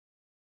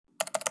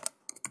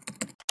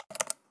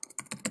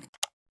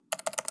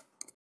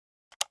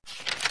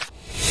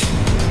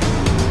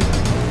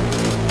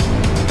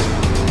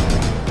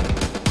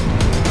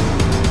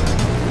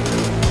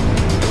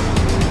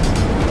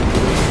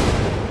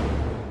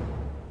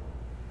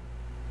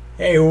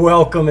Hey,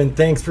 welcome and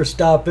thanks for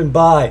stopping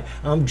by.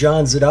 I'm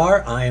John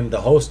Zidar. I am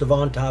the host of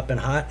On Top and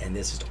Hot, and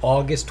this is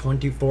August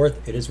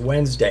 24th. It is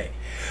Wednesday.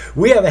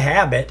 We have a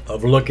habit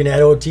of looking at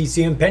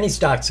OTC and penny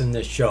stocks in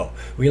this show.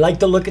 We like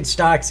to look at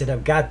stocks that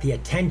have got the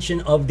attention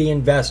of the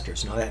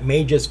investors. Now, that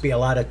may just be a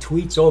lot of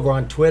tweets over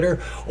on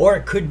Twitter, or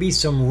it could be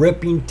some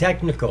ripping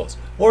technicals,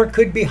 or it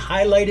could be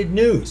highlighted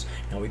news.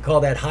 Now, we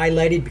call that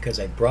highlighted because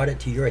I brought it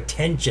to your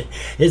attention.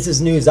 This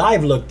is news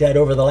I've looked at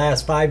over the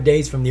last 5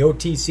 days from the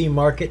OTC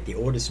market. The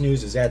oldest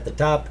news is at the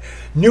top.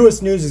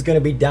 Newest news is going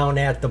to be down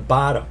at the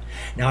bottom.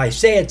 Now, I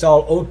say it's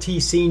all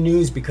OTC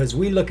news because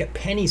we look at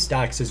penny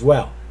stocks as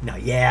well. Now,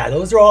 yeah,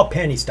 those are all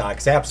penny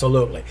stocks,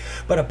 absolutely.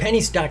 But a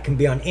penny stock can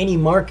be on any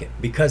market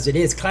because it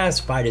is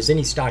classified as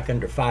any stock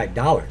under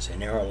 $5.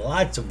 And there are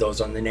lots of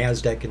those on the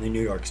NASDAQ and the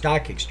New York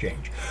Stock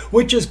Exchange,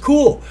 which is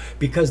cool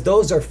because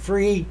those are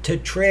free to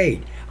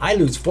trade. I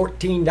lose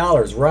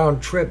 $14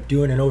 round trip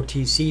doing an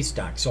OTC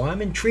stock. So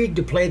I'm intrigued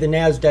to play the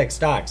NASDAQ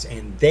stocks,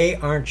 and they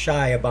aren't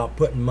shy about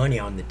putting money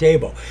on the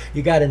table.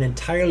 You got an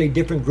entirely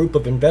different group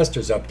of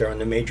investors up there on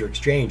the major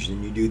exchange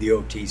than you do the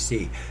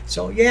OTC.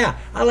 So yeah,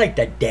 I like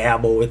to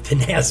dabble with the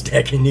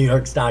NASDAQ and New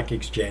York Stock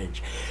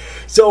Exchange.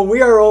 So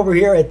we are over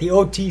here at the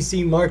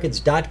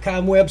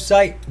OTCmarkets.com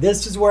website.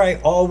 This is where I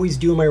always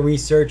do my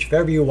research. If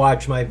ever you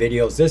watch my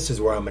videos, this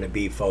is where I'm going to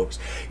be, folks.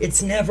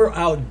 It's never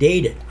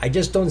outdated. I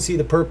just don't see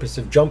the purpose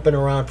of jumping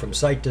around from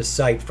site to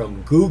site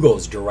from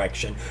Google's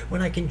direction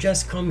when I can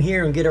just come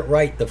here and get it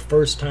right the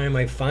first time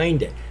I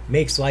find it.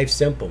 Makes life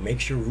simple,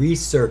 makes your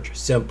research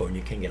simple, and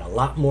you can get a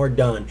lot more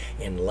done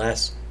in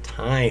less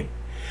time.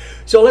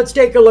 So let's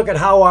take a look at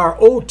how our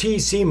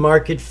OTC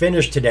market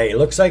finished today. It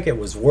looks like it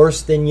was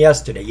worse than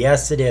yesterday.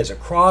 Yes, it is.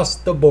 Across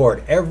the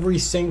board, every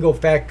single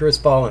factor has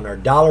fallen. Our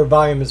dollar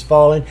volume has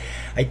fallen.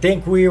 I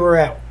think we were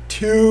at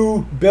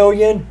 2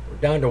 billion.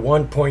 Down to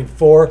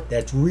 1.4.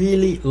 That's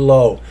really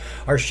low.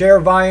 Our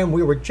share volume,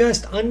 we were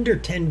just under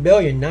 10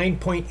 billion,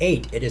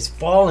 9.8. It has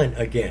fallen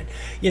again.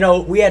 You know,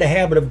 we had a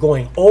habit of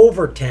going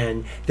over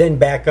 10, then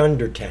back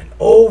under 10,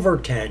 over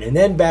 10, and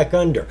then back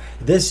under.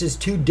 This is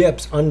 2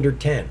 dips under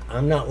 10.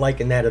 I'm not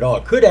liking that at all.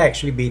 It could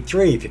actually be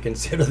 3 if you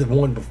consider the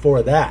one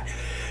before that.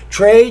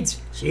 Trades,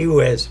 gee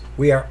whiz,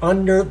 we are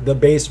under the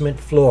basement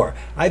floor.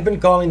 I've been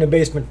calling the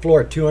basement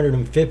floor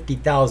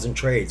 250,000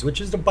 trades,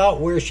 which is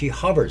about where she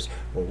hovers.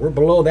 Well, we're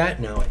below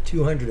that now at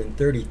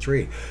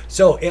 233.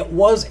 So it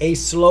was a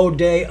slow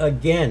day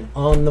again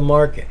on the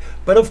market.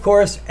 But of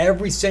course,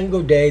 every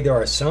single day there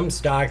are some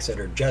stocks that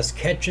are just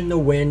catching the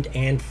wind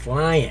and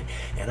flying.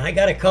 And I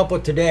got a couple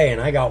today, and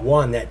I got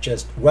one that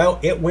just, well,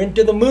 it went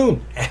to the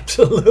moon.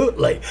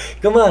 Absolutely.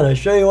 Come on, I'll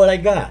show you what I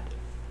got.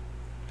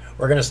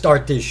 We're going to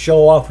start this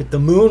show off with the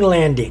moon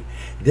landing.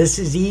 This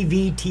is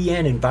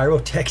EVTN,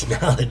 Enviro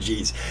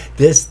Technologies.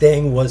 This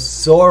thing was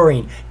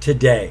soaring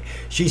today.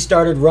 She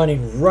started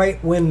running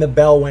right when the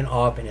bell went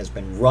off and has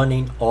been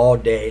running all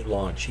day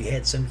long. She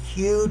had some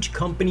huge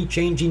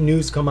company-changing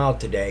news come out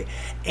today,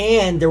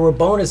 and there were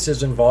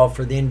bonuses involved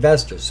for the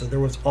investors. So there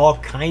was all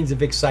kinds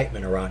of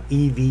excitement around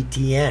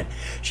EVTN.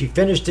 She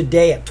finished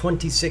today at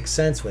 26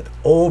 cents with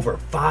over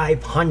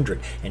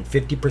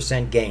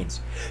 550% gains.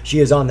 She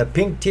is on the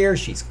pink tier.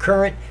 She's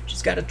current.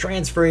 She's got a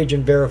transfer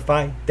agent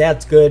verified.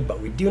 That's good,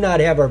 but we do not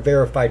have our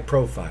verified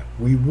profile.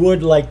 We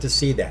would like to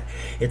see that.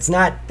 It's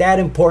not that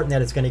important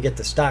that it's going to get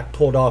the stock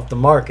pulled off the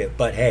market,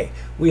 but hey,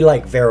 we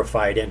like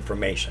verified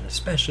information,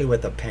 especially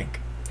with a pink.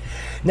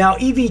 Now,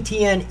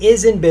 EVTN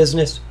is in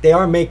business. They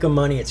are making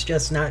money. It's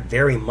just not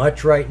very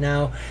much right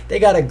now. They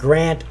got a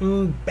grant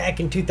back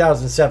in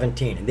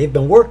 2017, and they've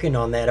been working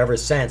on that ever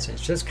since.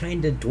 It's just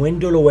kind of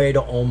dwindled away to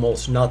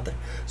almost nothing.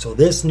 So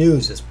this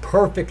news is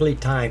perfectly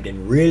timed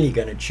and really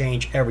going to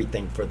change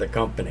everything for the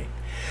company.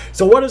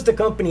 So what does the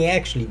company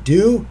actually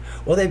do?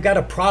 Well, they've got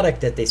a product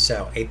that they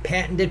sell, a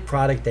patented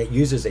product that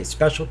uses a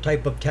special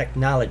type of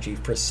technology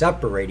for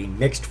separating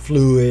mixed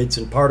fluids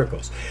and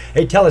particles.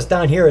 They tell us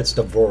down here it's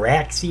the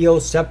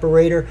Voraxio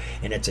separator,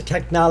 and it's a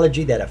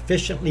technology that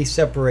efficiently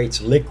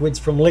separates liquids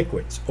from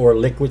liquids, or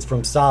liquids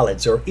from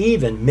solids, or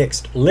even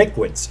mixed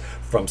liquids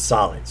from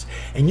solids.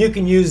 And you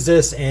can use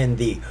this in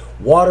the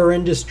water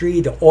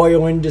industry, the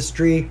oil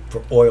industry,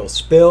 for oil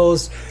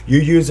spills. You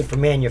use it for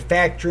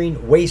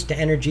manufacturing, waste to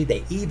energy.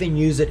 They even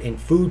use it in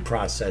food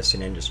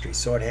processing industry.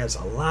 So it has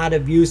a lot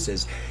of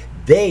uses.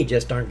 They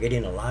just aren't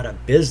getting a lot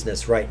of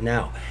business right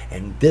now.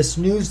 And this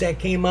news that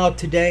came out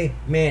today,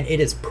 man, it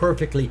is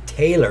perfectly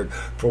tailored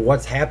for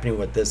what's happening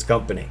with this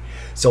company.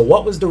 So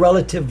what was the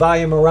relative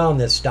volume around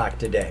this stock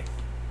today?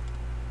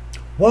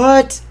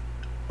 What?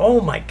 Oh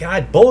my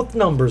God, both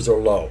numbers are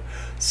low.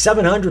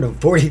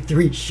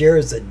 743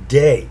 shares a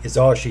day is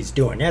all she's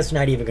doing. That's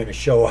not even going to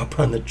show up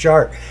on the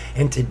chart.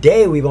 And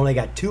today we've only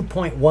got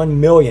 2.1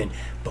 million,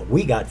 but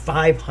we got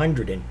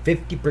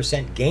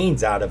 550%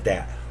 gains out of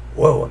that.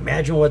 Whoa,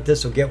 imagine what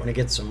this will get when it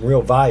gets some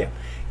real volume.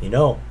 You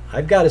know,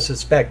 I've got to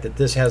suspect that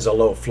this has a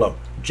low float.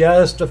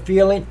 Just a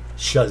feeling.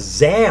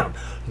 Shazam!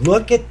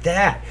 Look at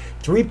that.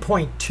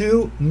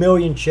 3.2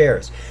 million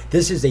shares.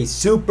 This is a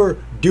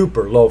super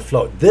duper low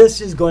float.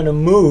 This is going to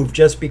move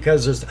just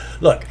because there's,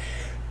 look,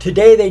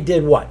 Today they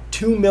did what?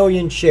 2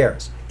 million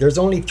shares. There's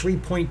only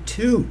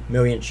 3.2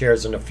 million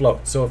shares in the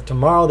float. So if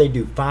tomorrow they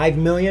do 5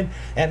 million,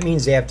 that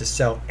means they have to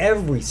sell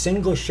every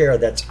single share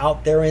that's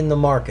out there in the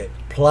market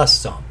plus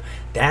some.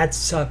 That's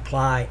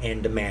supply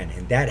and demand,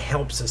 and that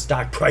helps the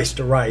stock price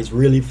to rise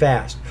really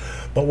fast.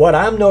 But what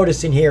I'm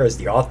noticing here is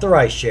the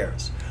authorized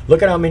shares.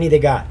 Look at how many they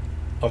got.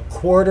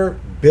 250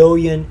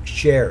 million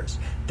shares.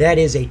 That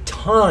is a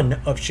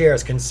ton of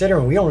shares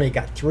considering we only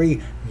got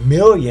 3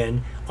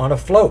 million on a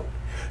float.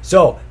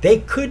 So they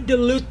could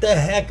dilute the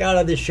heck out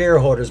of the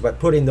shareholders by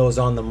putting those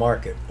on the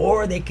market,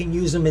 or they can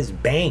use them as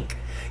bank.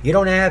 You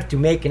don't have to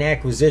make an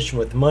acquisition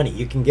with money.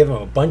 You can give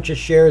them a bunch of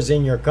shares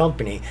in your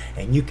company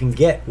and you can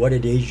get what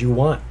it is you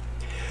want.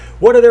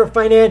 What are their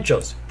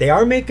financials? They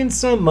are making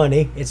some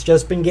money. It's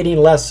just been getting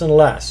less and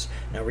less.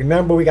 Now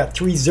remember, we got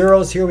 3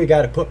 zeros here we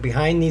got to put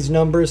behind these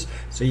numbers,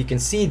 so you can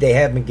see they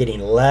have been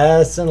getting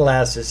less and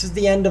less. This is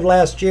the end of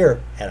last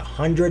year at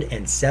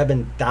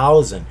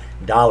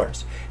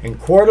 $107,000. And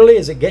quarterly,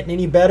 is it getting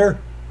any better?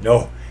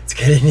 No, it's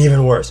getting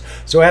even worse.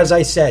 So as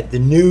I said, the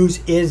news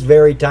is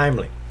very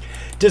timely.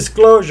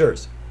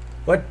 Disclosures.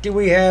 What do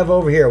we have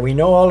over here? We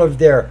know all of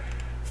their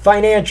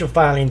financial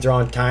filings are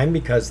on time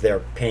because they're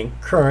paying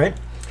current.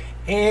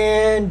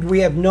 And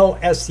we have no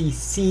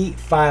SEC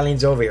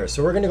filings over here.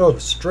 So we're going to go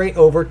straight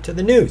over to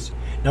the news.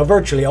 Now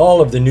virtually all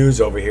of the news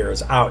over here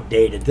is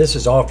outdated. This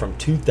is all from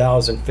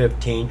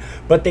 2015.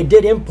 But they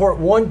did import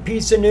one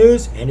piece of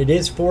news, and it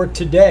is for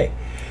today.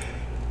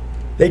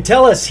 They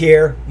tell us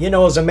here, you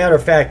know, as a matter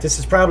of fact, this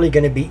is probably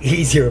going to be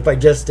easier if I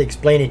just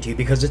explain it to you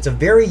because it's a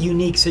very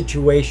unique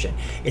situation.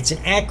 It's an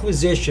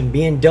acquisition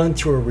being done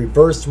through a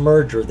reverse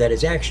merger that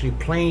is actually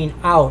playing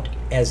out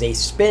as a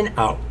spin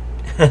out.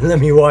 Let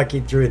me walk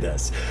you through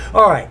this.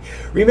 All right,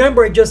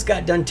 remember I just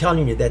got done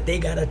telling you that they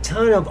got a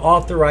ton of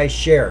authorized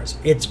shares.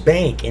 It's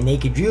bank, and they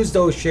could use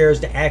those shares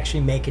to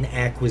actually make an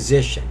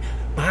acquisition,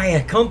 buy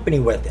a company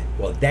with it.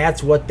 Well,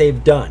 that's what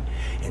they've done,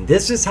 and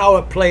this is how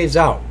it plays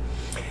out.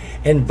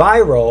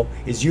 Enviro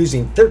is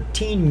using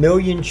 13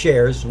 million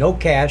shares, no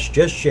cash,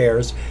 just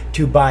shares,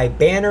 to buy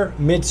Banner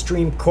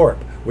Midstream Corp,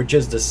 which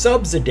is the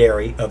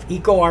subsidiary of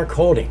EcoArc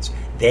Holdings.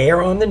 They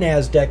are on the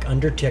NASDAQ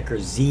under ticker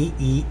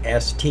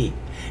ZEST.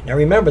 Now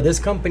remember, this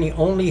company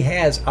only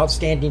has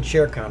outstanding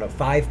share count of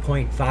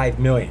 5.5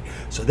 million.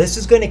 So this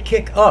is going to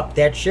kick up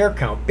that share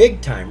count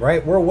big time,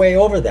 right? We're way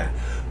over that.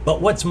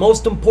 But what's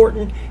most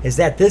important is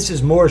that this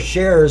is more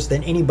shares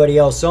than anybody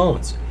else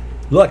owns.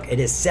 Look, it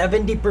is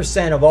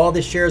 70% of all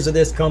the shares of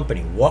this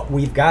company. What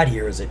we've got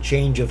here is a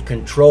change of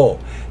control.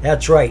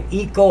 That's right,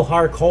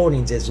 EcoArc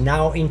Holdings is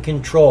now in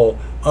control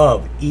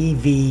of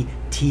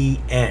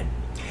EVTN.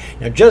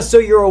 Now, just so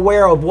you're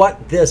aware of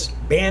what this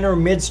Banner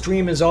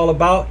Midstream is all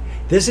about,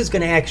 this is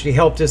going to actually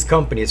help this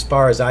company as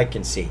far as I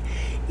can see.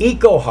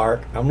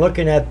 EcoArc, I'm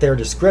looking at their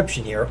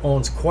description here,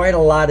 owns quite a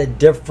lot of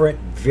different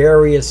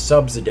various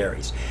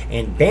subsidiaries.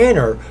 And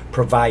Banner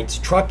provides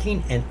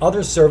trucking and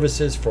other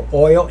services for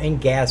oil and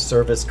gas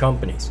service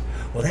companies.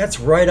 Well, that's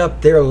right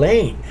up their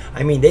lane.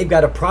 I mean, they've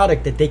got a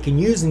product that they can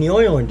use in the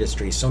oil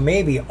industry, so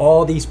maybe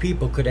all these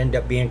people could end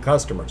up being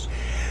customers.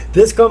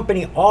 This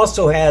company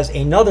also has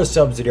another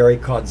subsidiary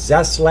called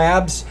Zest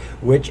Labs,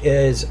 which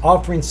is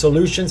offering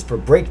solutions for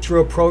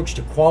breakthrough approach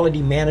to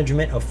quality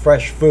management of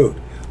fresh food.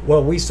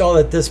 Well, we saw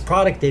that this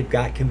product they've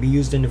got can be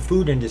used in the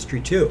food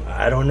industry too.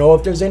 I don't know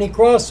if there's any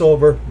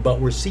crossover, but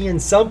we're seeing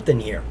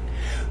something here.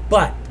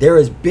 But there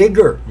is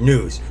bigger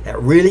news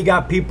that really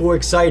got people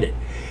excited.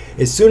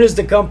 As soon as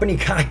the company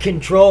got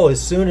control, as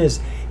soon as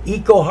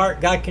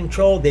EcoArc got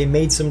control, they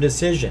made some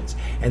decisions.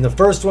 And the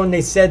first one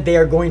they said they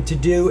are going to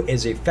do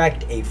is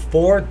effect a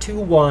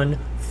 4-to-1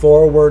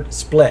 forward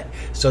split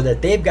so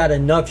that they've got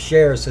enough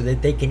shares so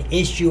that they can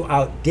issue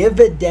out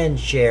dividend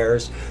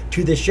shares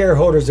to the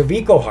shareholders of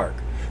EcoArc,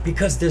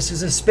 because this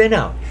is a spin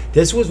out.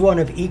 This was one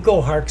of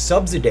EcoArc's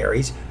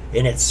subsidiaries,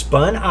 and it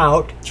spun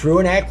out through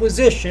an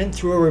acquisition,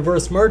 through a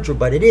reverse merger,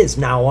 but it is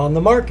now on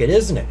the market,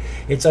 isn't it?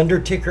 It's under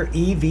ticker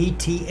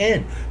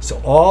EVTN.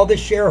 So all the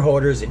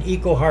shareholders in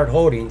EcoArc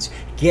Holdings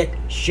get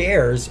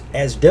shares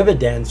as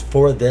dividends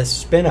for this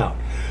spin out.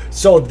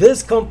 So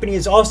this company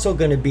is also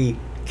going to be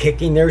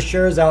kicking their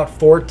shares out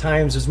 4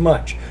 times as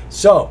much.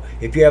 So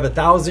if you have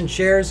 1,000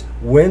 shares,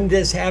 when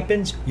this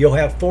happens, you'll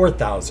have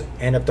 4,000.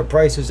 And if the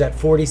price is at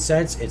 40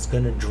 cents, it's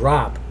going to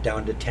drop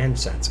down to 10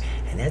 cents.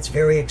 And that's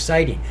very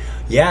exciting.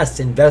 Yes,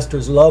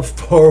 investors love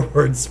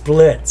forward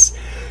splits.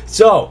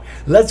 So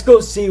let's go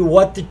see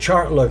what the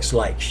chart looks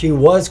like. She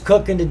was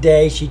cooking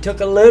today. She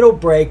took a little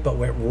break, but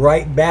went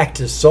right back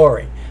to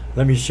soaring.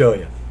 Let me show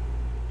you.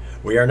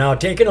 We are now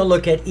taking a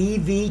look at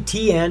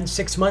EVTN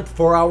 6-month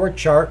 4-hour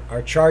chart.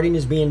 Our charting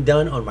is being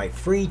done on my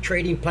free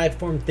trading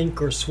platform,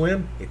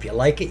 Thinkorswim. If you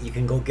like it, you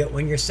can go get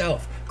one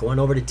yourself. Go on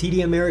over to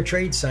TD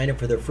Ameritrade, sign up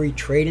for their free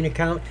trading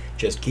account.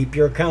 Just keep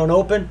your account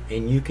open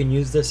and you can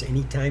use this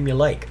anytime you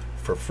like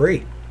for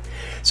free.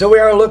 So we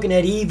are looking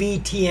at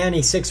EVTN,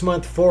 a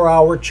 6-month,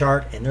 4-hour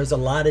chart, and there's a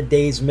lot of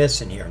days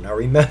missing here. Now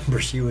remember,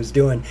 she was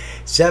doing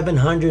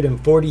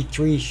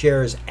 743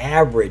 shares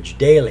average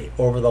daily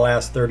over the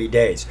last 30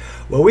 days.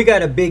 Well, we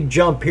got a big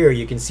jump here.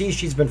 You can see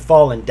she's been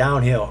falling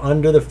downhill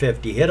under the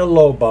 50, hit a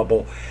low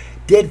bubble,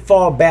 did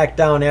fall back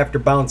down after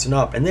bouncing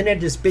up, and then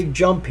had this big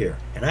jump here.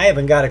 And I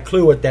haven't got a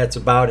clue what that's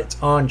about.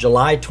 It's on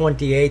July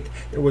 28th.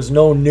 There was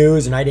no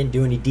news, and I didn't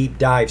do any deep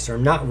dives, so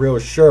I'm not real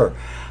sure.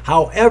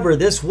 However,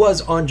 this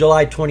was on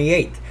July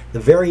 28th. The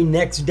very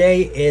next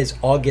day is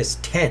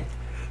August 10th.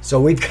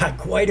 So we've got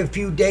quite a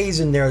few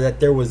days in there that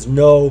there was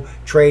no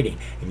trading.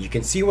 And you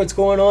can see what's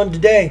going on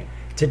today.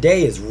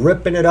 Today is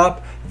ripping it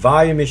up.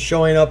 Volume is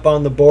showing up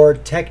on the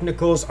board.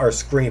 Technicals are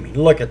screaming.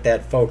 Look at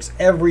that, folks.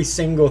 Every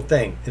single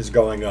thing is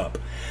going up.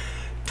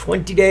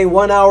 20-day,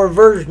 1-hour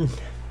version.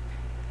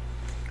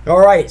 All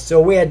right,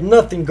 so we had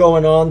nothing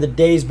going on the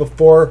days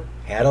before.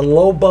 Had a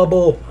low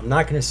bubble. I'm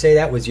not going to say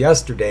that was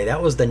yesterday.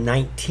 That was the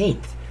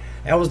 19th.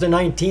 That was the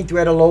 19th. We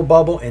had a low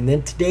bubble. And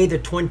then today, the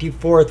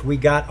 24th, we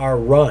got our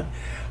run.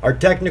 Our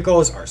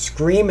technicals are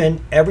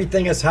screaming.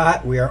 Everything is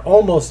hot. We are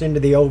almost into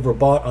the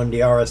overbought on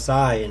the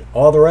RSI, and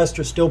all the rest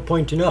are still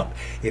pointing up.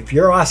 If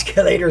your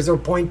oscillators are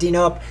pointing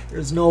up,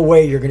 there's no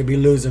way you're going to be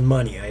losing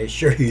money. I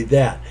assure you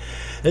that.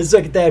 Let's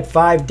look at that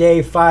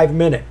 5-day,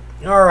 5-minute.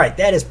 All right,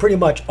 that is pretty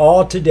much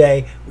all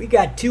today. We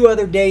got 2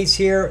 other days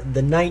here.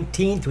 The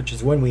 19th, which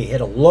is when we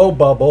hit a low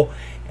bubble.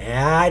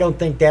 And I don't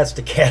think that's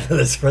the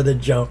catalyst for the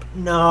jump.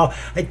 No,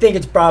 I think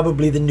it's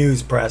probably the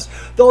news press.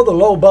 Though the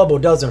low bubble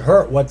doesn't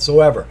hurt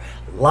whatsoever.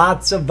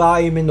 Lots of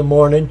volume in the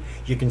morning.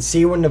 You can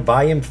see when the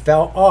volume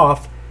fell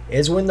off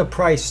is when the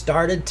price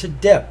started to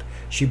dip.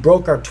 She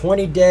broke our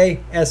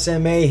 20-day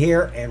SMA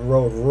here and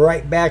rode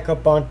right back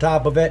up on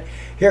top of it.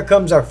 Here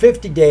comes our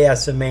 50-day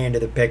SMA into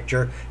the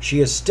picture.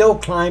 She is still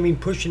climbing,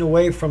 pushing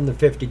away from the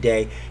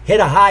 50-day. Hit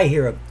a high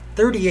here of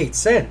 38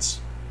 cents.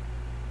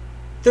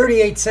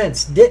 38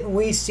 cents. Didn't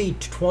we see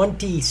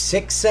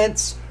 26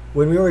 cents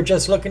when we were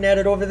just looking at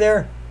it over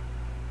there?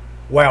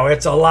 Well,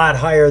 it's a lot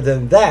higher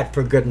than that,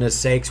 for goodness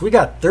sakes. We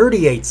got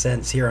 38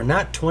 cents here,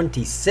 not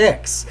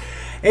 26.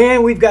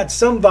 And we've got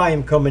some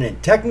volume coming in.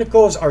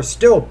 Technicals are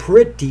still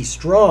pretty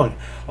strong.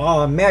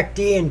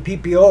 MACD and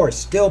PPO are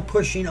still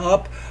pushing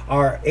up.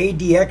 Our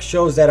ADX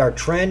shows that our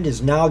trend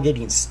is now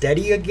getting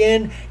steady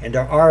again, and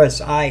our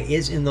RSI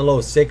is in the low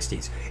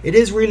 60s. It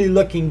is really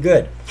looking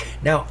good.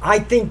 Now, I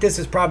think this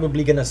is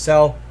probably going to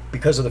sell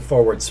because of the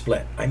forward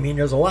split. I mean,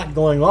 there's a lot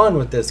going on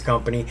with this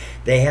company.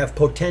 They have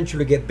potential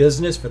to get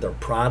business for their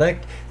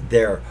product,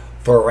 their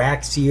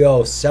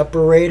Veraxio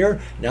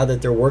separator, now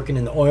that they're working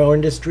in the oil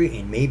industry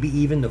and maybe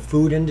even the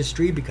food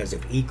industry because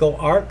of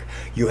EcoArc.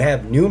 You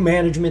have new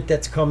management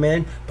that's come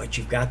in, but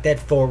you've got that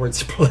forward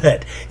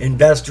split.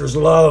 Investors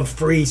love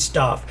free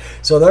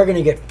stuff. So they're going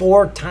to get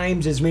 4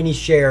 times as many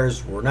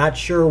shares. We're not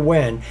sure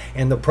when,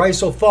 and the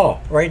price will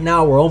fall. Right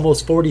now, we're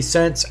almost 40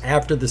 cents.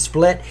 After the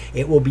split,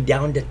 it will be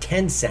down to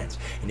 10 cents.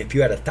 And if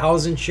you had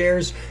 1,000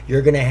 shares,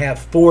 you're going to have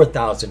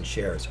 4,000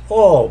 shares.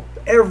 Oh,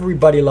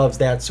 everybody loves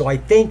that. So I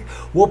think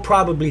we'll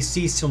probably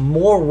see some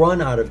more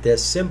run out of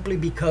this simply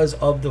because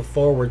of the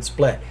forward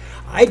split.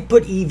 I'd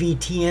put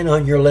EVTN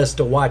on your list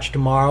to watch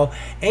tomorrow,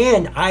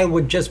 and I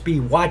would just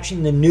be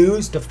watching the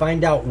news to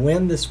find out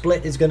when the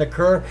split is going to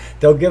occur.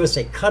 They'll give us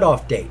a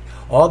cutoff date.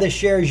 All the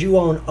shares you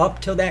own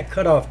up till that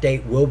cutoff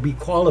date will be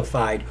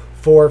qualified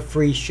for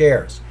free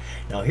shares.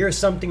 Now, here's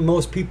something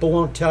most people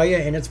won't tell you,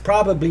 and it's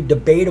probably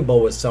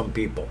debatable with some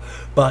people.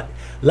 But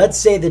let's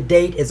say the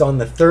date is on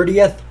the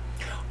 30th.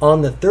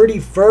 On the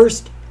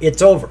 31st,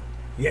 it's over.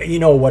 You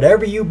know,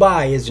 whatever you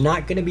buy is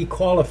not going to be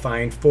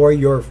qualifying for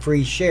your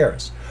free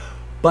shares.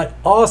 But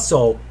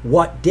also,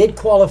 what did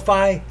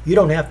qualify, you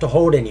don't have to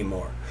hold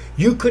anymore.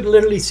 You could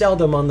literally sell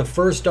them on the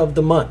 1st of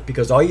the month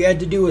because all you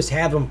had to do is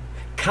have them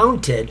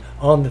counted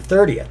on the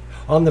 30th.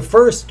 On the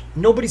 1st,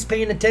 nobody's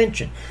paying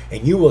attention,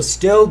 and you will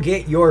still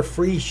get your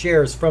free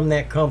shares from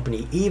that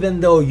company even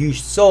though you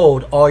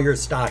sold all your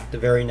stock the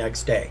very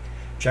next day.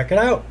 Check it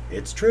out.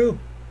 It's true.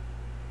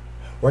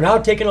 We're now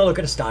taking a look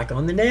at a stock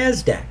on the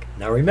NASDAQ.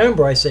 Now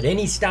remember, I said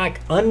any stock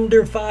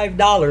under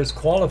 $5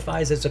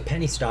 qualifies as a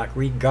penny stock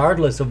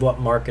regardless of what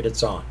market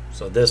it's on.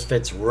 So this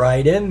fits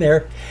right in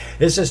there.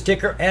 This is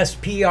ticker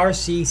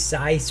SPRC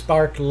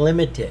SPRC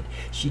Limited.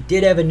 She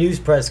did have a news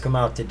press come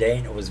out today,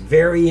 and it was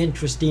very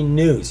interesting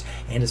news.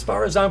 And as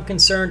far as I'm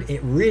concerned,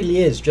 it really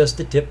is just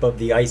the tip of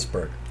the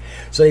iceberg.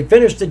 So they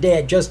finished the day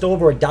at just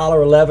over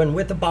 $1.11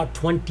 with about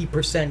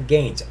 20%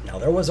 gains. Now,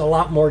 there was a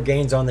lot more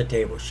gains on the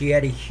table. She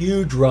had a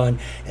huge run,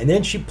 and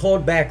then she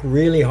pulled back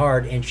really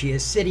hard, and she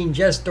is sitting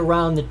just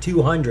around the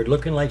 200,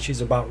 looking like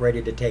she's about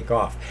ready to take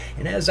off.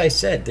 And as I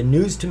said, the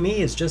news to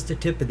me is just the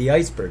tip of the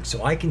iceberg,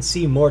 so I can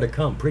see more to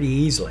come pretty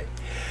easily.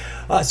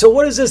 So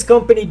what does this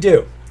company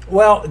do?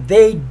 Well,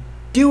 they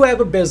do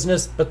have a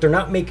business, but they're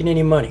not making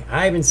any money.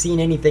 I haven't seen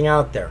anything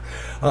out there.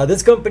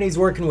 This company is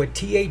working with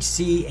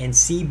THC and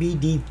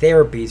CBD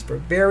therapies for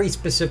very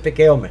specific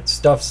ailments,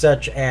 stuff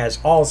such as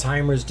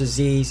Alzheimer's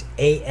disease,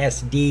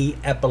 ASD,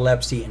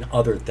 epilepsy, and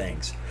other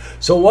things.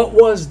 So what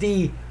was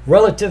the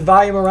relative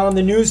volume around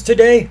the news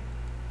today?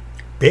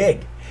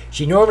 Big.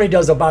 She normally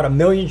does about 1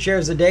 million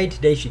shares a day.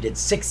 Today she did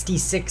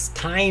 66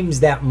 times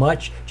that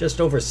much,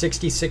 just over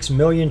 66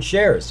 million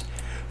shares.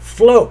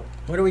 Float,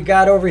 what do we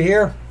got over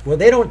here? Well,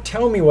 they don't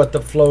tell me what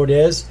the float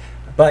is,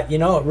 but you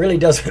know, it really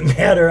doesn't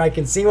matter. I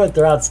can see what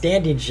their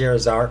outstanding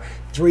shares are,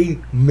 3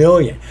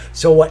 million.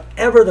 So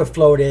whatever the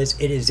float is,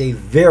 it is a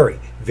very,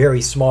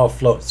 very small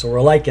float. So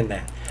we're liking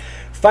that.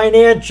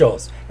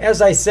 Financials,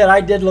 as I said, I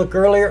did look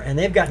earlier, and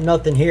they've got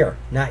nothing here.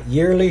 Not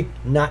yearly,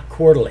 not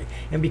quarterly.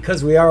 And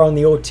because we are on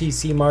the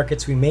OTC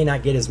markets, we may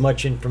not get as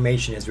much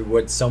information as we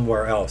would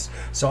somewhere else.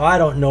 So I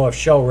don't know if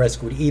Shell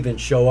Risk would even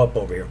show up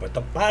over here. But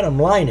the bottom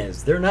line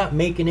is they're not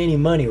making any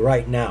money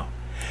right now.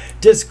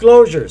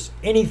 Disclosures,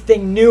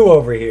 anything new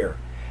over here?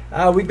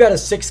 We've got a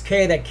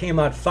 6K that came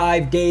out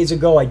 5 days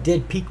ago. I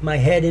did peek my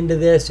head into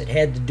this. It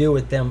had to do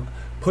with them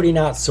putting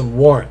out some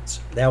warrants.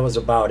 That was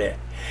about it.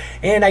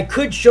 And I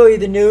could show you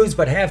the news,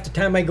 but half the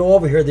time I go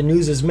over here, the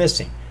news is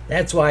missing.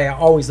 That's why I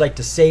always like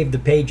to save the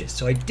pages.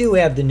 So I do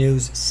have the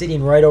news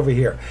sitting right over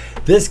here.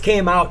 This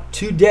came out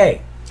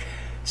today.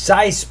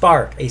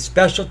 SPRC, a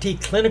specialty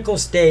clinical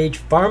stage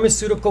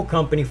pharmaceutical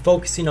company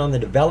focusing on the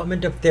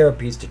development of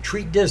therapies to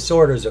treat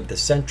disorders of the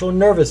central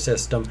nervous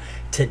system,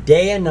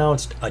 today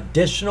announced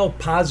additional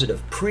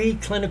positive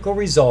preclinical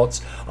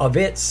results of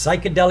its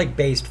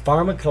psychedelic-based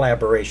pharma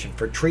collaboration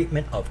for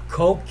treatment of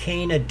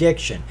cocaine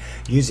addiction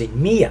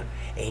using MIA,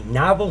 a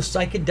novel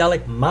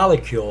psychedelic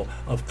molecule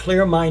of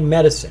Clear Mind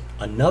Medicine,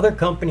 another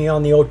company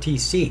on the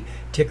OTC,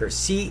 ticker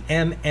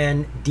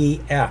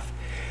CMNDF.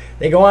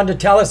 They go on to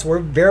tell us, we're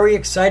very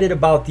excited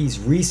about these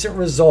recent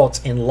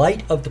results in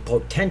light of the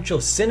potential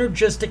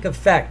synergistic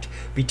effect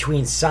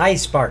between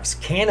SPRC's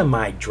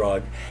canamide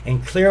drug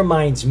and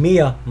Clearmind's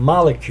MIA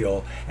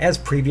molecule, as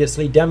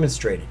previously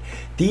demonstrated.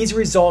 These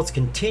results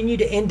continue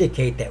to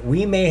indicate that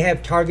we may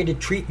have targeted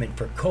treatment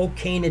for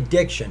cocaine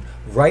addiction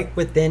right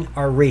within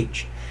our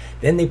reach.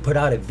 Then they put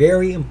out a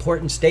very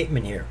important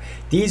statement here.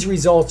 These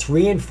results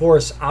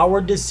reinforce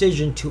our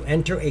decision to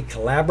enter a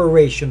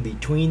collaboration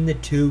between the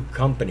two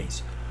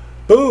companies.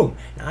 Boom!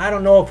 Now, I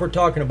don't know if we're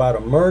talking about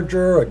a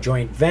merger, a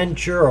joint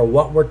venture, or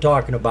what we're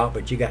talking about,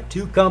 but you got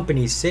two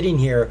companies sitting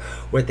here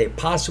with a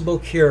possible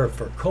cure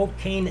for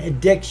cocaine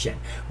addiction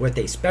with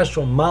a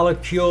special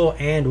molecule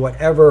and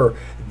whatever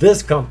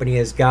this company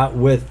has got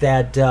with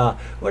that,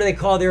 what do they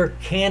call their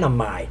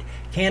canamide?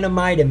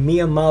 Canamide and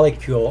MIA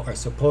molecule are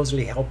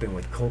supposedly helping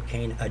with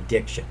cocaine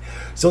addiction.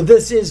 So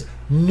this is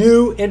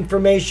new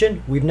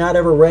information. We've not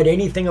ever read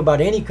anything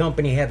about any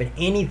company having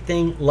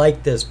anything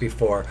like this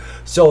before.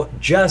 So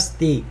just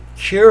the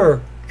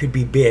cure could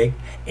be big,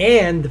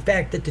 and the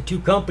fact that the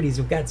two companies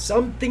have got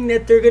something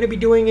that they're going to be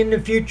doing in the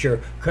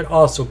future could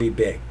also be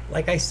big.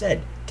 Like I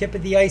said, tip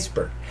of the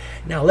iceberg.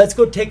 Now let's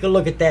go take a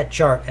look at that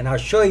chart, and I'll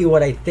show you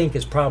what I think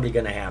is probably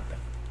going to happen.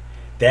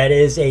 That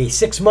is a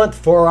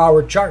 6-month,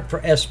 4-hour chart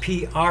for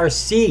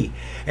SPRC.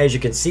 As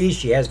you can see,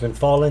 she has been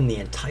falling the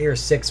entire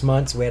 6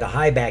 months. We had a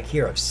high back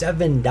here of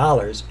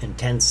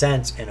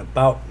 $7.10, and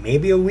about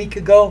maybe a week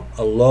ago,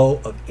 a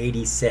low of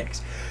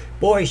 86.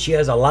 Boy, she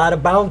has a lot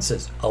of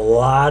bounces, a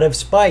lot of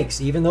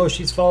spikes. Even though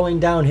she's falling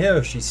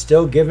downhill, she's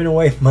still giving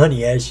away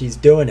money as she's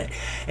doing it.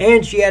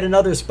 And she had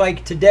another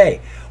spike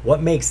today.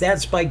 What makes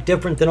that spike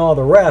different than all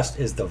the rest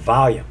is the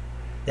volume.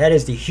 That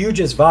is the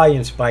hugest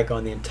volume spike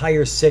on the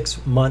entire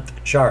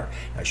 6-month chart.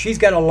 Now, she's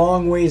got a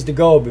long ways to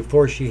go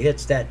before she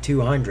hits that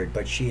 200,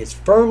 but she is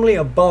firmly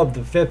above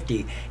the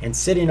 50 and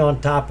sitting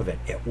on top of it.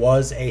 It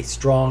was a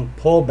strong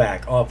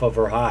pullback off of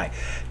her high.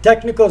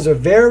 Technicals are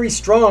very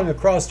strong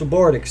across the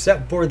board,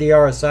 except for the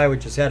RSI,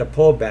 which has had a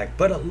pullback,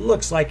 but it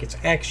looks like it's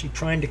actually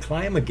trying to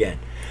climb again.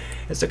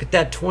 Let's look at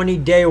that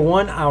 20-day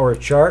 1-hour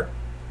chart.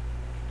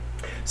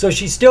 So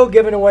she's still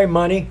giving away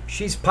money.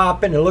 She's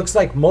popping. It looks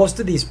like most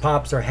of these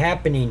pops are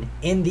happening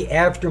in the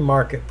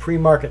aftermarket,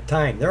 pre-market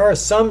time. There are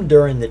some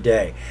during the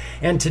day.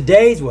 And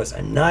today's was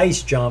a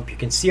nice jump. You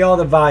can see all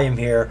the volume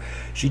here.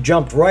 She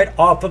jumped right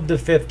off of the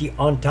 50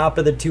 on top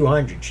of the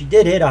 200. She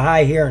did hit a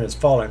high here and is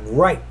falling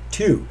right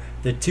to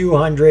the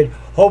 200.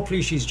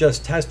 Hopefully she's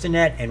just testing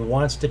that and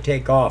wants to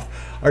take off.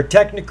 Our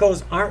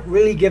technicals aren't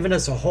really giving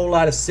us a whole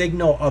lot of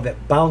signal of it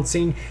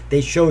bouncing.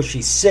 They show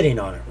she's sitting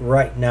on it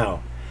right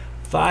now.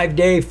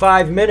 5-day,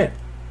 5-minute.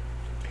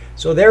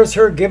 So there's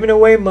her giving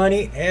away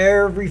money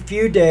every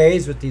few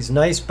days with these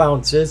nice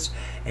bounces.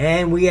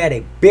 And we had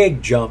a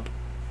big jump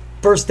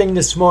first thing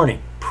this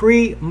morning,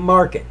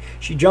 pre-market.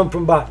 She jumped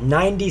from about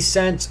 90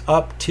 cents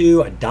up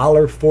to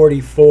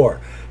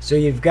 $1.44. So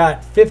you've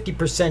got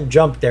 50%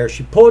 jump there.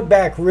 She pulled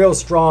back real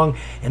strong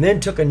and then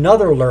took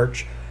another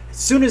lurch as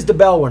soon as the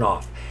bell went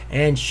off.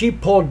 And she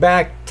pulled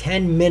back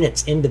 10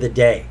 minutes into the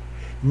day.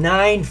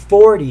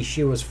 940,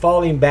 she was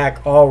falling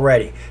back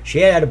already. She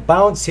had a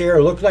bounce here.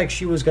 It looked like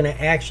she was going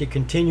to actually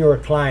continue her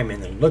climb,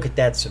 and then look at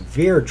that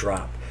severe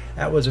drop.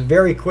 That was a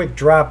very quick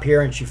drop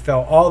here, and she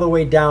fell all the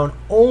way down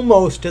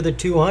almost to the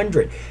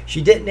 200.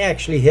 She didn't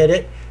actually hit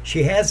it.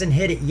 She hasn't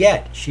hit it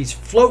yet. She's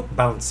float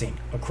bouncing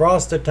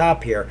across the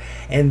top here,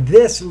 and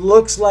this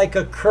looks like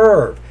a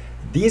curve.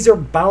 These are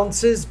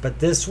bounces, but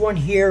this one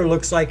here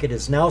looks like it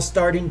is now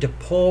starting to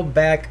pull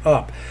back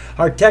up.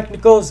 Our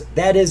technicals,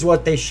 that is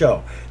what they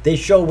show. They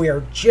show we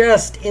are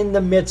just in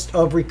the midst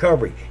of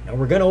recovery. Now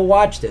we're going to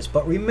watch this,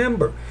 but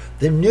remember,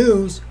 the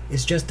news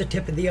is just the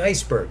tip of the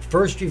iceberg.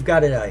 First, you've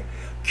got a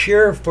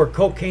cure for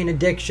cocaine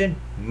addiction.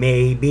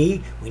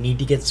 Maybe we need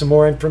to get some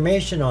more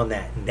information on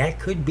that, and that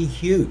could be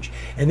huge.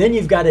 And then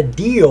you've got a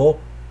deal.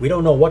 We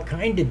don't know what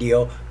kind of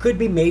deal could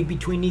be made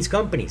between these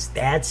companies.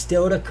 That's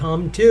still to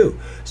come too.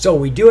 So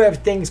we do have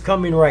things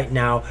coming right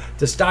now.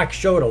 The stock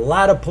showed a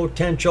lot of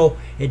potential.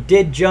 It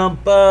did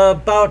jump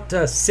about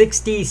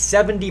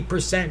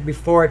 60-70%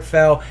 before it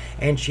fell,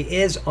 and she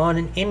is on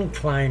an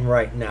incline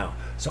right now.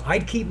 So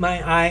I'd keep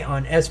my eye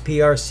on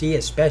SPRC,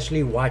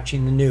 especially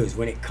watching the news.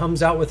 When it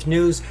comes out with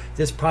news,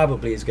 this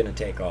probably is going to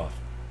take off.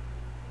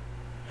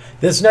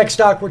 This next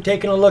stock we're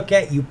taking a look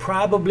at, you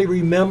probably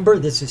remember,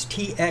 this is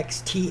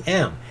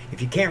TXTM. If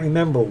you can't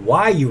remember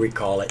why you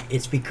recall it,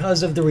 it's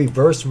because of the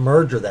reverse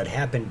merger that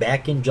happened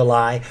back in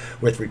July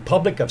with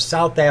Republic of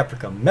South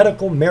Africa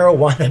Medical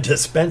Marijuana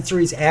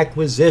Dispensaries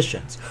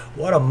Acquisitions.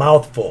 What a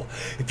mouthful.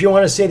 If you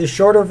want to say the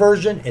shorter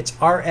version, it's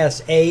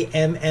RSAMMDA.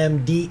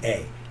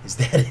 Is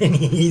that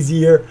any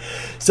easier?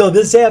 So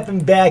this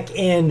happened back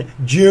in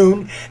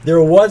June.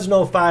 There was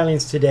no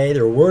filings today.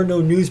 There were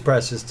no news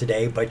presses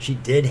today, but she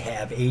did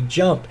have a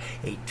jump.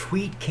 A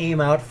tweet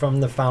came out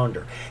from the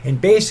founder. And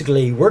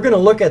basically, we're going to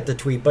look at the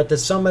tweet, but to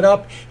sum it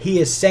up, he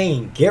is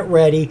saying, get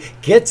ready,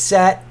 get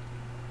set,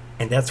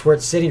 and that's where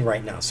it's sitting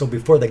right now. So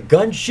before the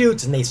gun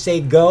shoots and they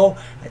say go,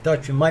 I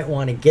thought you might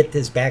want to get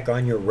this back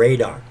on your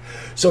radar.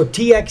 So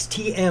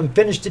TXTM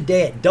finished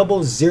today at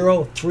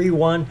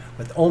 0031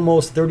 with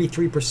almost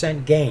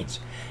 33% gains.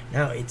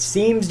 Now it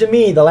seems to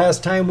me the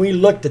last time we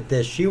looked at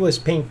this, she was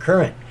pink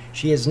current.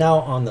 She is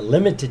now on the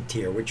limited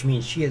tier, which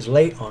means she is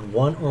late on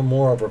one or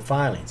more of her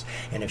filings.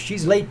 And if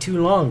she's late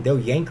too long, they'll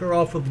yank her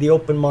off of the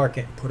open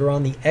market and put her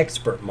on the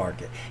expert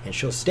market. And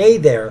she'll stay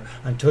there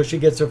until she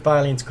gets her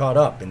filings caught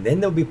up. And then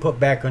they'll be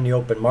put back on the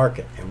open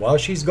market. And while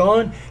she's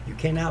gone, you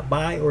cannot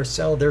buy or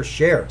sell their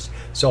shares.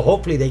 So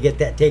hopefully they get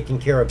that taken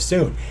care of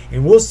soon.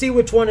 And we'll see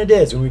which one it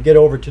is when we get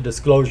over to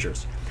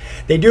disclosures.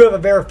 They do have a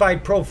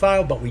verified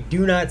profile, but we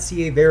do not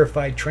see a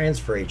verified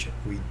transfer agent.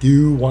 We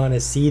do want to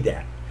see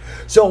that.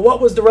 So what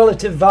was the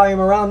relative volume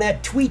around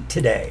that tweet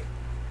today?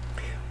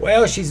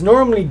 Well, she's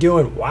normally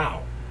doing,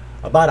 wow,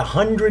 about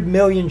 100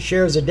 million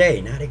shares a day.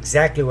 Not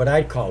exactly what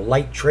I'd call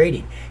light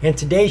trading. And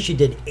today she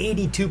did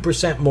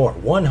 82% more,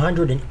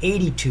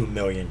 182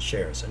 million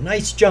shares. A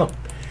nice jump.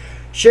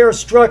 Share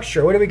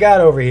structure, what do we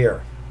got over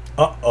here?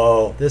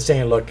 Uh-oh, this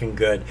ain't looking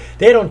good.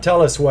 They don't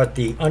tell us what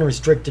the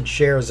unrestricted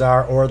shares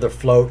are or the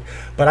float,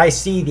 but I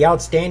see the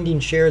outstanding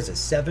shares is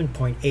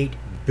 7.8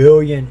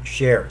 billion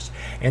shares.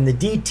 And the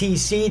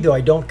DTC, though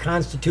I don't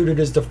constitute it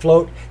as the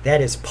float,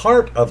 that is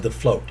part of the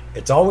float.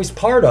 It's always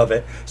part of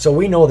it, so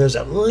we know there's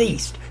at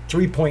least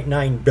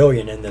 3.9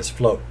 billion in this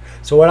float.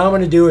 So what I'm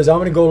going to do is I'm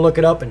going to go look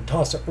it up and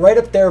toss it right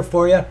up there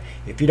for you.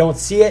 If you don't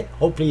see it,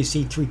 hopefully you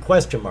see 3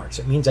 question marks.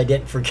 It means I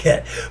didn't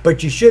forget.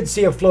 But you should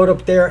see a float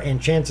up there,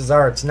 and chances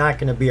are it's not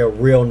going to be a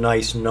real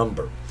nice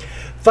number.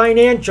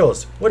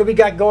 Financials, what do we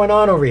got going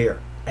on over here?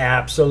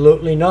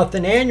 Absolutely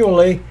nothing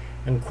annually,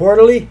 and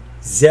quarterly,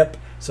 zip.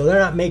 So they're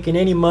not making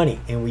any money,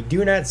 and we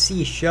do not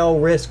see Shell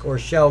Risk or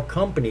Shell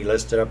Company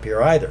listed up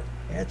here either.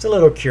 It's a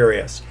little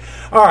curious.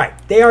 All right,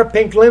 they are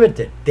pink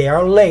limited. They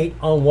are late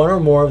on one or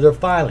more of their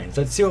filings.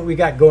 Let's see what we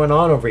got going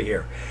on over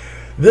here.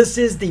 This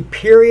is the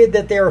period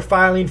that they are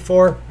filing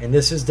for, and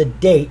this is the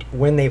date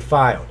when they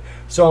filed.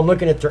 So I'm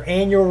looking at their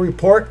annual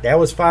report. That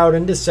was filed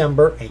in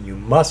December, and you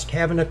must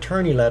have an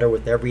attorney letter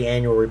with every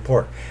annual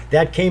report.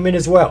 That came in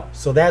as well,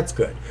 so that's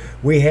good.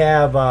 We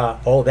have,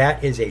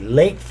 that is a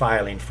late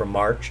filing for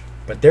March.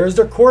 But there's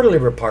their quarterly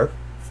report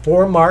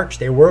for March.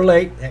 They were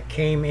late. That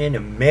came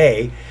in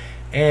May.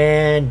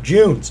 And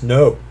June's,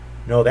 no,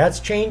 that's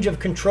change of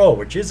control,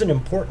 which is an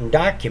important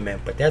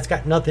document, but that's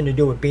got nothing to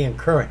do with being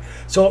current.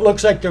 So it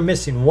looks like they're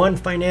missing one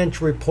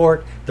financial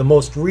report, the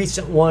most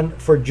recent one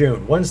for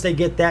June. Once they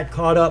get that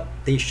caught up,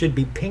 they should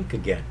be pink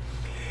again.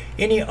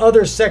 Any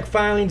other SEC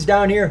filings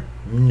down here?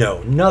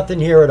 No, nothing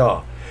here at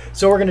all.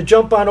 So we're going to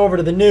jump on over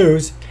to the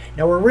news.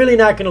 Now we're really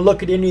not going to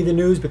look at any of the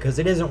news because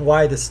it isn't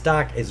why the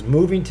stock is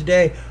moving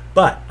today,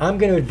 but I'm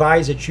going to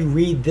advise that you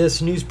read this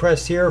news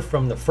press here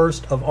from the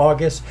 1st of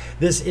August.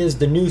 This is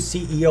the new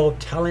CEO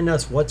telling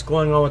us what's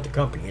going on with the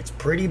company. It's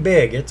pretty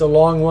big. It's a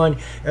long one.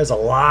 There's a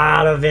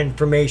lot of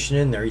information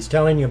in there. He's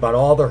telling you about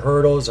all the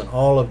hurdles and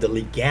all of the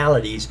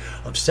legalities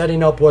of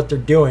setting up what they're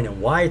doing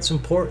and why it's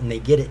important they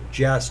get it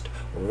just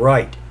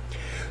right.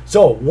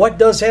 So what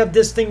does have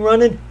this thing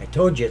running? I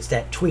told you it's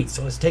that tweet,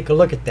 so let's take a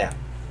look at that.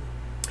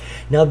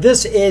 Now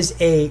this is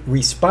a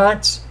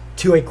response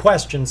to a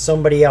question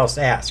somebody else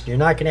asked. You're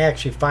not going to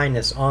actually find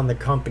this on the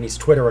company's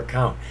Twitter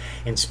account.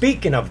 And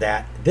speaking of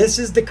that, this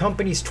is the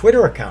company's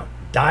Twitter account,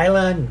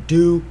 Dylan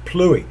Du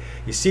Pluy.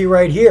 You see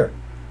right here,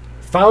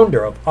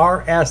 founder of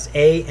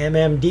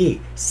RSAMMD,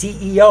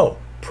 CEO,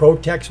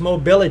 Protex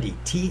Mobility,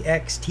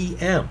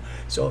 TXTM.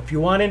 So if you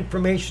want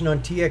information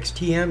on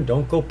TXTM,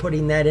 don't go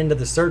putting that into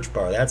the search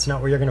bar. That's not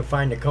where you're going to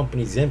find the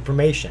company's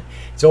information.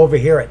 It's over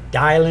here at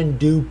Dylan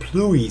Du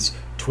Pluy's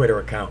Twitter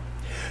account.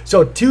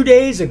 So 2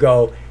 days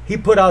ago, he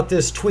put out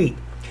this tweet.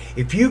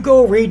 If you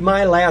go read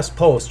my last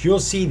post, you'll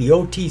see the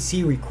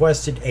OTC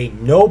requested a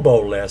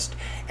no-bo list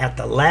at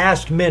the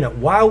last minute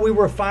while we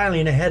were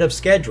filing ahead of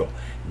schedule.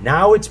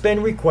 Now it's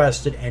been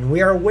requested and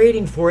we are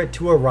waiting for it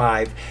to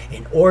arrive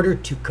in order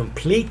to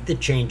complete the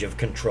change of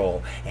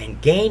control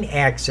and gain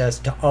access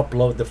to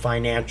upload the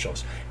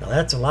financials. Now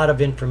that's a lot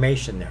of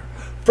information there.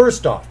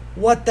 First off,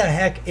 what the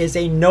heck is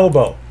a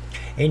no-bo?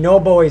 A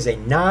no-bo is a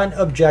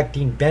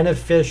non-objecting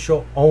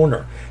beneficial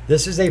owner.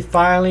 This is a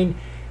filing.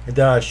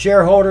 The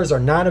shareholders are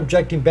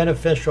non-objecting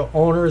beneficial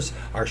owners,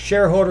 are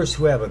shareholders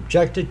who have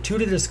objected to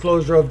the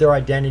disclosure of their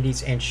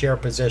identities and share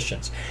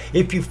positions.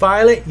 If you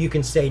file it, you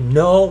can say,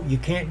 no, you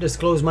can't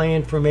disclose my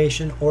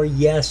information, or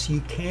yes,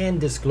 you can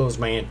disclose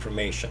my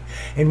information.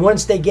 And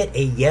once they get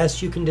a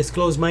yes, you can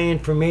disclose my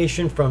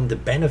information from the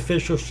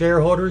beneficial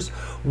shareholders,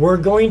 we're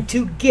going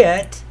to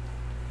get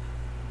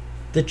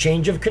the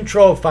change of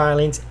control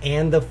filings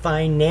and the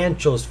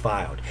financials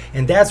filed.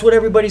 And that's what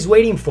everybody's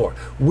waiting for.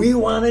 We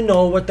want to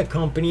know what the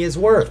company is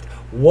worth.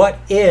 What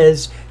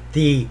is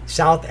the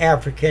South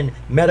African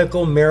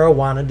medical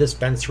marijuana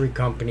dispensary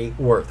company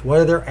worth?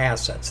 What are their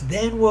assets?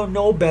 Then we'll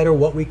know better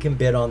what we can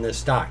bid on this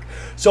stock.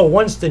 So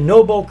once the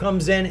no-bo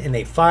comes in and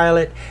they file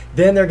it,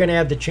 then they're going to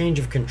have the change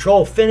of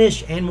control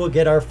finish and we'll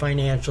get our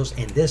financials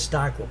and this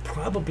stock will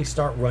probably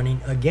start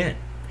running again.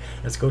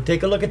 Let's go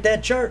take a look at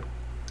that chart.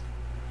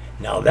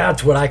 Now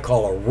that's what I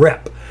call a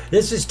rip.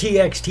 This is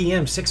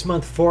TXTM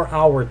 6-month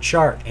 4-hour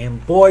chart,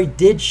 and boy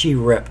did she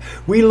rip.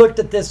 We looked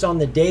at this on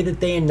the day that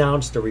they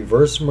announced the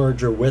reverse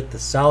merger with the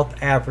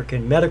South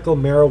African Medical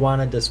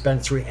Marijuana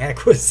Dispensary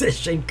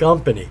Acquisition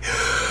Company.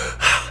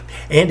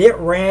 And it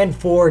ran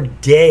for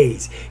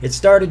days. It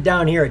started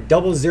down here at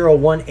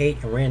 0018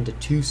 and ran to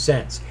 2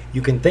 cents.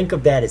 You can think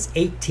of that as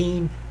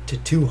 18 to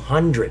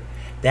 200.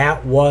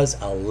 That was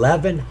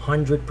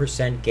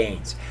 1,100%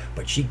 gains.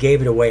 But she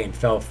gave it away and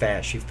fell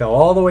fast. She fell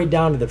all the way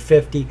down to the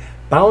 50,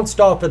 bounced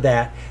off of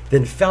that,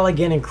 then fell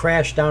again and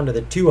crashed down to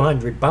the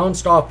 200,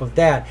 bounced off of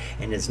that,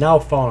 and is now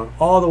falling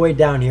all the way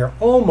down here,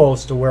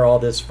 almost to where all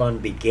this fun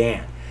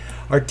began.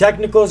 Our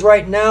technicals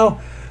right now,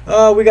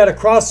 we got a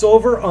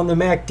crossover on the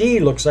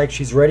MACD. Looks like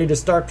she's ready to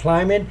start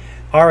climbing.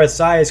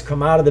 RSI has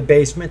come out of the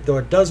basement, though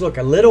it does look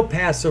a little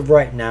passive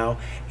right now.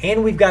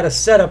 And we've got a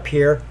setup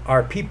here,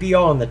 our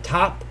PPO on the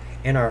top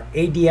and our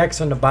ADX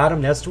on the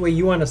bottom. That's the way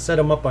you want to set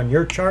them up on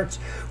your charts.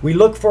 We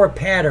look for a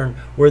pattern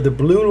where the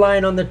blue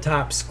line on the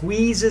top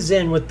squeezes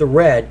in with the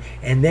red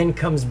and then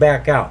comes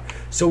back out.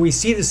 So we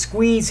see the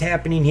squeeze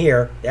happening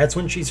here. That's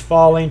when she's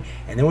falling,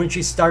 and then when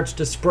she starts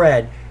to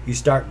spread, you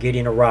start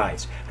getting a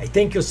rise. I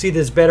think you'll see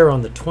this better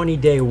on the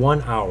 20-day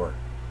 1 hour.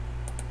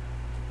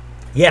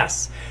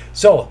 Yes,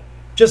 so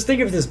just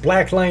think of this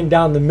black line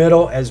down the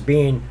middle as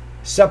being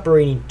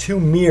separating two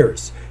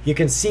mirrors. You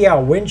can see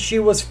how when she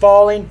was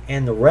falling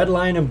and the red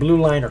line and blue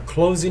line are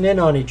closing in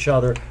on each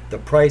other, the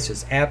price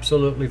is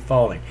absolutely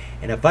falling.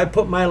 And if I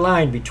put my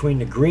line between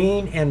the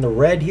green and the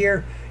red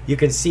here, you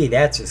can see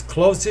that's as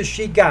close as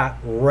she got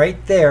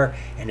right there.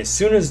 And as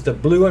soon as the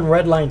blue and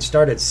red line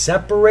started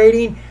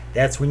separating,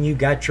 that's when you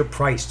got your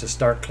price to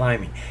start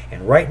climbing.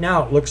 And right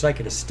now it looks like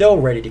it is still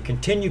ready to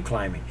continue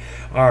climbing.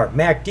 Our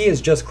MACD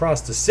has just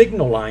crossed the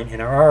signal line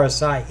and our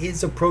RSI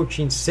is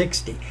approaching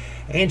 60.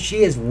 And she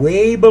is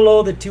way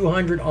below the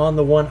 200 on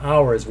the 1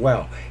 hour as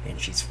well. And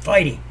she's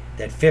fighting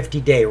that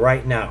 50-day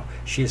right now.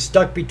 She is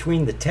stuck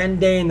between the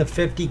 10-day and the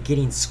 50,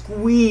 getting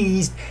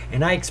squeezed.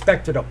 And I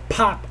expect her to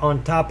pop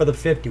on top of the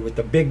 50 with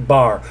the big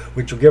bar,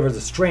 which will give her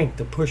the strength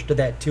to push to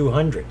that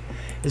 200.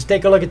 Let's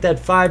take a look at that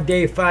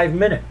 5-day,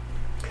 5-minute.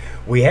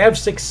 We have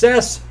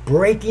success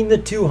breaking the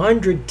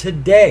 200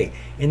 today.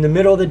 In the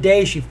middle of the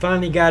day, she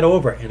finally got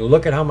over it. And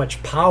look at how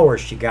much power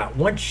she got.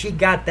 Once she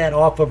got that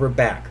off of her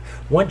back,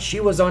 once she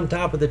was on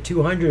top of the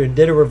 200 and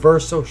did a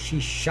reversal, she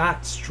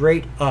shot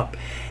straight up.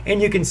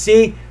 And you can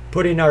see,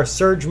 putting our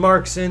surge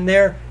marks in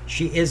there,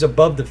 she is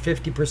above the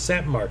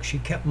 50% mark. She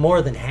kept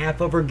more than half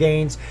of her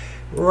gains.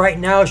 Right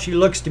now, she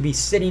looks to be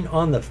sitting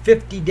on the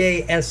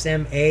 50-day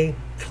SMA,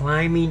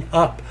 climbing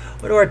up.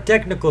 What do our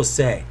technicals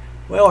say?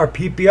 Well, our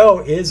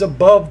PPO is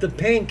above the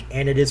pink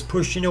and it is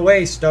pushing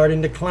away,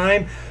 starting to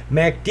climb.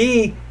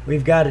 MACD,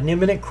 we've got an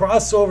imminent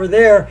crossover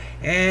there,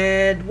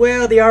 and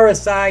well, the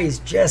RSI is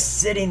just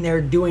sitting there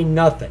doing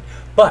nothing.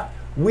 But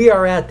we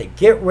are at the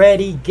get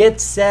ready,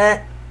 get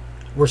set,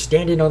 We're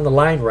standing on the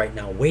line right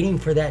now, waiting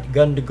for that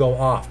gun to go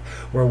off.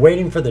 We're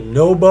waiting for the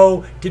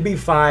NOBO to be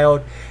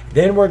filed.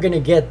 Then we're going to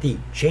get the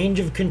change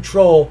of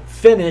control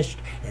finished,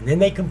 and then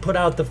they can put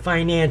out the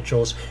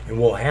financials, and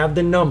we'll have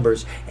the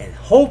numbers. And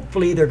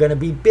hopefully they're going to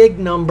be big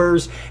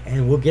numbers,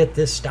 and we'll get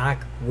this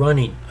stock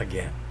running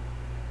again.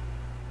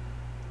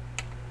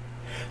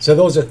 So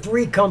those are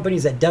three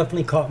companies that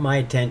definitely caught my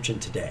attention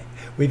today.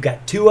 We've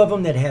got two of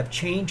them that have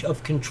change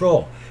of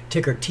control,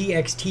 ticker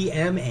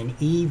TXTM and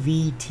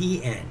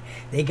EVTN.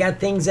 They got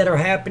things that are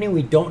happening.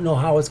 We don't know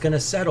how it's going to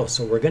settle,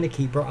 so we're going to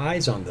keep our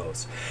eyes on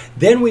those.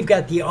 Then we've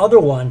got the other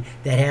one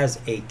that has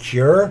a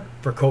cure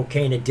for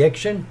cocaine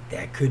addiction.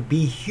 That could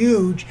be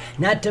huge.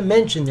 Not to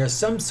mention there's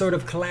some sort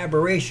of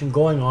collaboration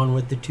going on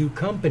with the two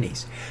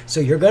companies. So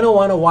you're going to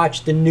want to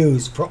watch the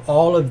news for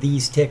all of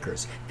these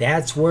tickers.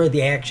 That's where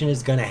the action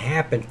is going to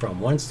happen from.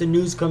 Once the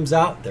news comes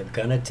out, they're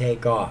going to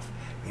take off.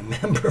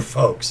 Remember,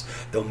 folks,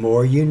 the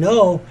more you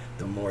know,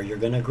 the more you're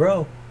going to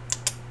grow.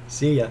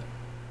 See ya.